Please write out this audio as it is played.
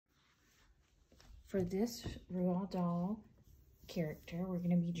For this Roald Dahl character, we're going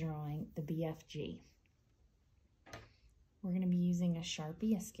to be drawing the BFG. We're going to be using a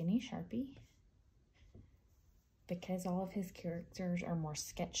Sharpie, a skinny Sharpie. Because all of his characters are more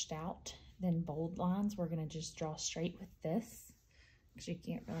sketched out than bold lines, we're going to just draw straight with this, because you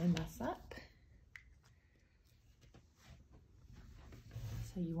can't really mess up.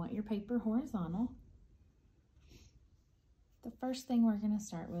 So you want your paper horizontal. The first thing we're going to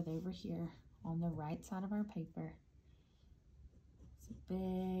start with over here on the right side of our paper, it's a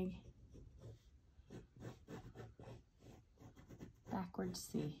big backward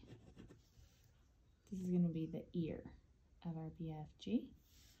C. This is going to be the ear of our BFG.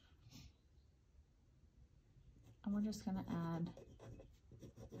 And we're just going to add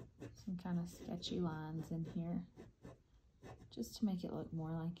some kind of sketchy lines in here just to make it look more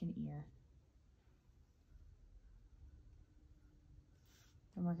like an ear.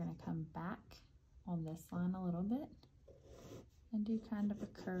 Then we're going to come back on this line a little bit and do kind of a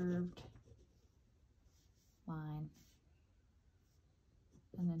curved line.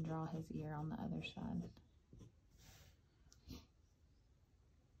 And then draw his ear on the other side.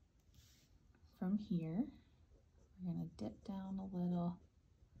 From here, we're going to dip down a little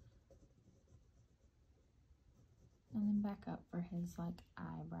and then back up for his like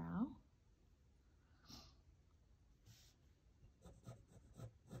eyebrow.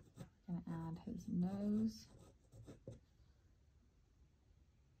 We're going to add his nose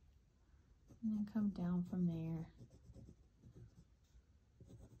and then come down from there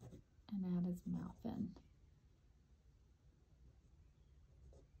and add his mouth in.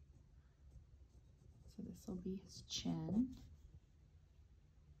 So this will be his chin,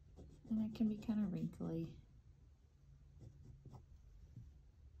 and it can be kind of wrinkly.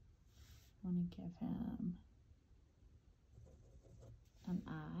 I want to give him an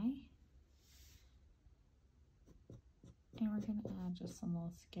eye, and we're going to add just some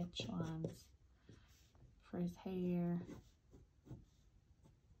little sketch lines for his hair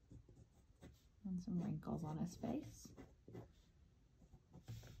and some wrinkles on his face.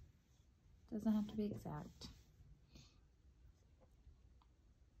 Doesn't have to be exact.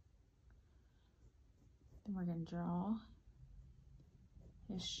 Then we're going to draw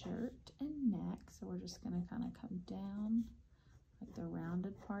his shirt and neck. So we're just going to kind of come down like the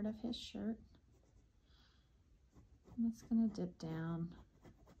rounded part of his shirt. And it's going to dip down.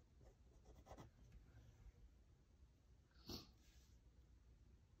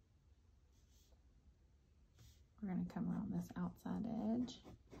 We're going to come around this outside edge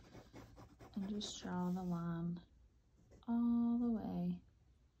and just draw the line all the way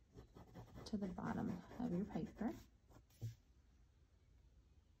to the bottom of your paper.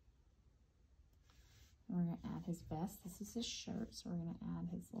 And we're going to add his vest. This is his shirt, so we're going to add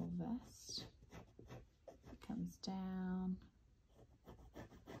his little vest. It comes down,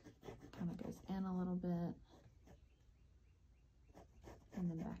 kind of goes in a little bit, and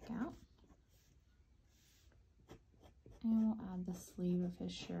then back out. And we'll add the sleeve of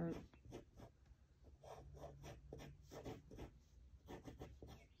his shirt.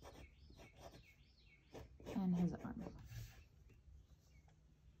 And his arm.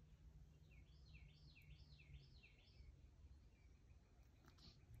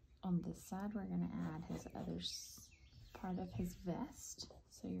 On this side, we're going to add his other part of his vest.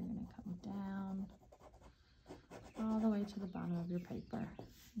 So you're going to come down all the way to the bottom of your paper.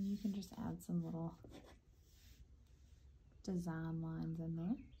 And you can just add some little design lines in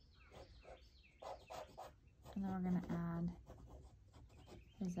there. And then we're going to add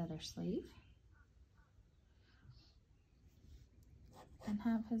his other sleeve. And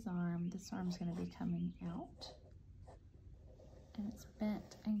have his arm. This arm's going to be coming out. And it's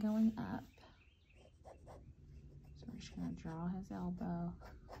bent and going up. So we're just going to draw his elbow.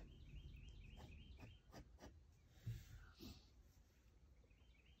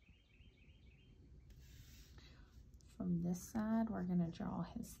 From this side, we're going to draw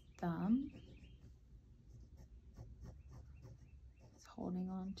his thumb. He's holding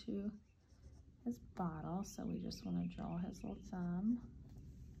on to his bottle, so we just want to draw his little thumb.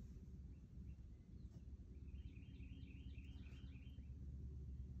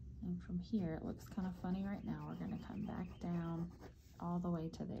 And from here, it looks kind of funny right now. We're going to come back down all the way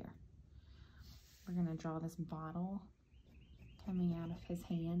to there. We're going to draw this bottle coming out of his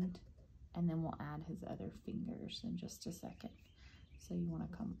hand, and then we'll add his other fingers in just a second. So you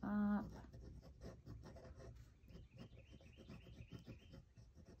want to come up,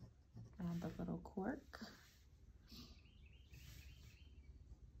 add the little cork.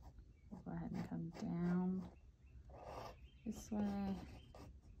 We'll go ahead and come down this way.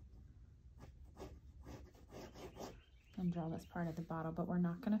 and draw this part of the bottle, but we're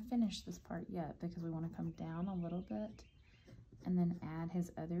not going to finish this part yet because we want to come down a little bit and then add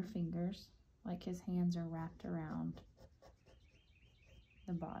his other fingers, like his hands are wrapped around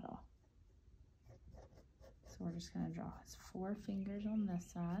the bottle. So we're just going to draw his 4 fingers on this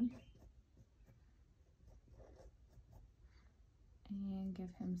side and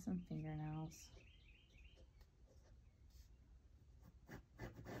give him some fingernails.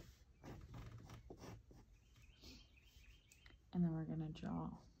 And then we're going to draw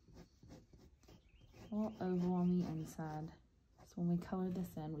a little oval on the inside. So when we color this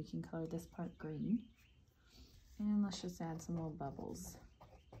in, we can color this part green. And let's just add some little bubbles.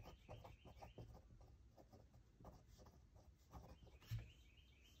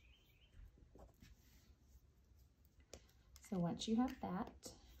 So once you have that,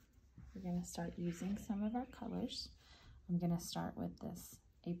 we're going to start using some of our colors. I'm going to start with this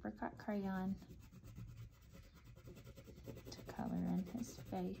apricot crayon to color in his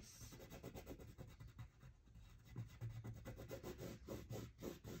face.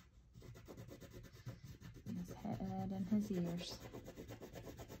 And his head and his ears.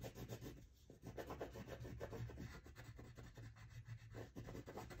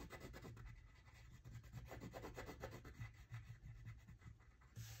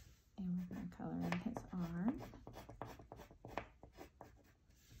 And we're going to color in his arm.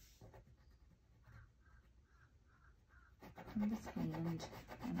 And his hand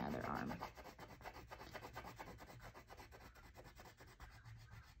and other arm.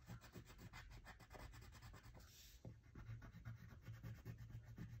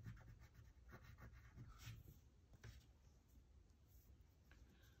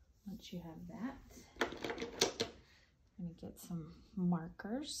 Once you have that, I'm going to get some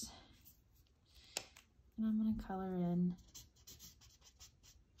markers. And I'm going to color in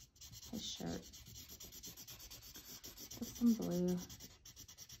his shirt. Just some blue.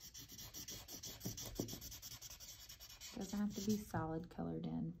 Doesn't have to be solid colored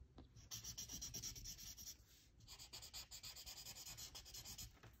in.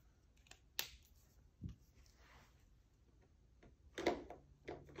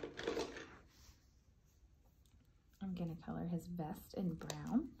 I'm going to color his vest in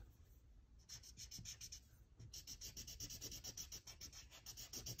brown.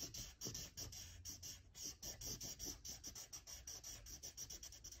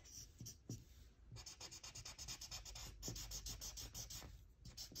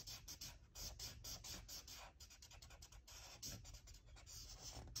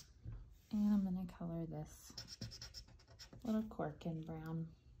 And I'm going to color this little cork in brown.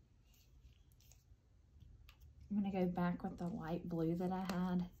 I'm going to go back with the light blue that I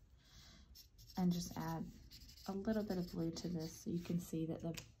had and just add a little bit of blue to this so you can see that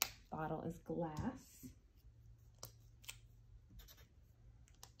the bottle is glass.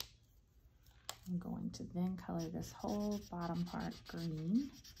 I'm going to then color this whole bottom part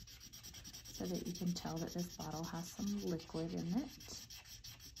green so that you can tell that this bottle has some liquid in it.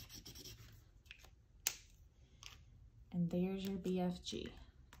 And there's your BFG.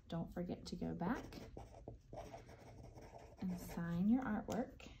 Don't forget to go back and sign your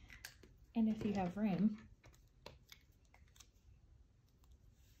artwork. And if you have room,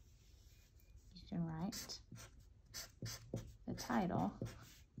 you can write the title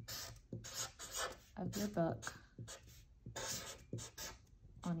of your book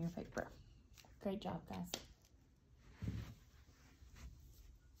on your paper. Great job, guys.